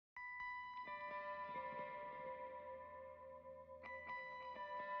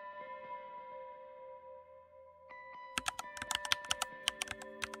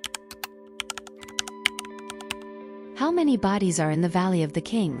How many bodies are in the Valley of the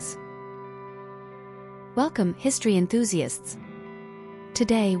Kings? Welcome, history enthusiasts.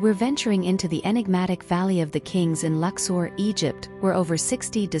 Today we're venturing into the enigmatic Valley of the Kings in Luxor, Egypt, where over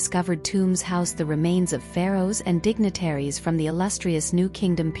 60 discovered tombs house the remains of pharaohs and dignitaries from the illustrious New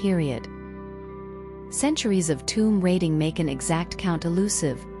Kingdom period. Centuries of tomb raiding make an exact count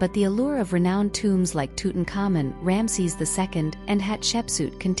elusive, but the allure of renowned tombs like Tutankhamun, Ramses II, and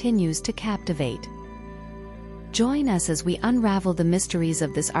Hatshepsut continues to captivate. Join us as we unravel the mysteries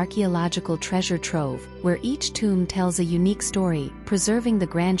of this archaeological treasure trove, where each tomb tells a unique story, preserving the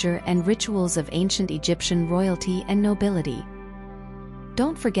grandeur and rituals of ancient Egyptian royalty and nobility.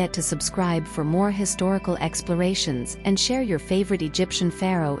 Don't forget to subscribe for more historical explorations and share your favorite Egyptian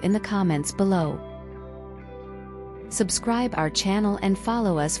pharaoh in the comments below. Subscribe our channel and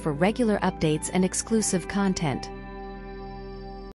follow us for regular updates and exclusive content.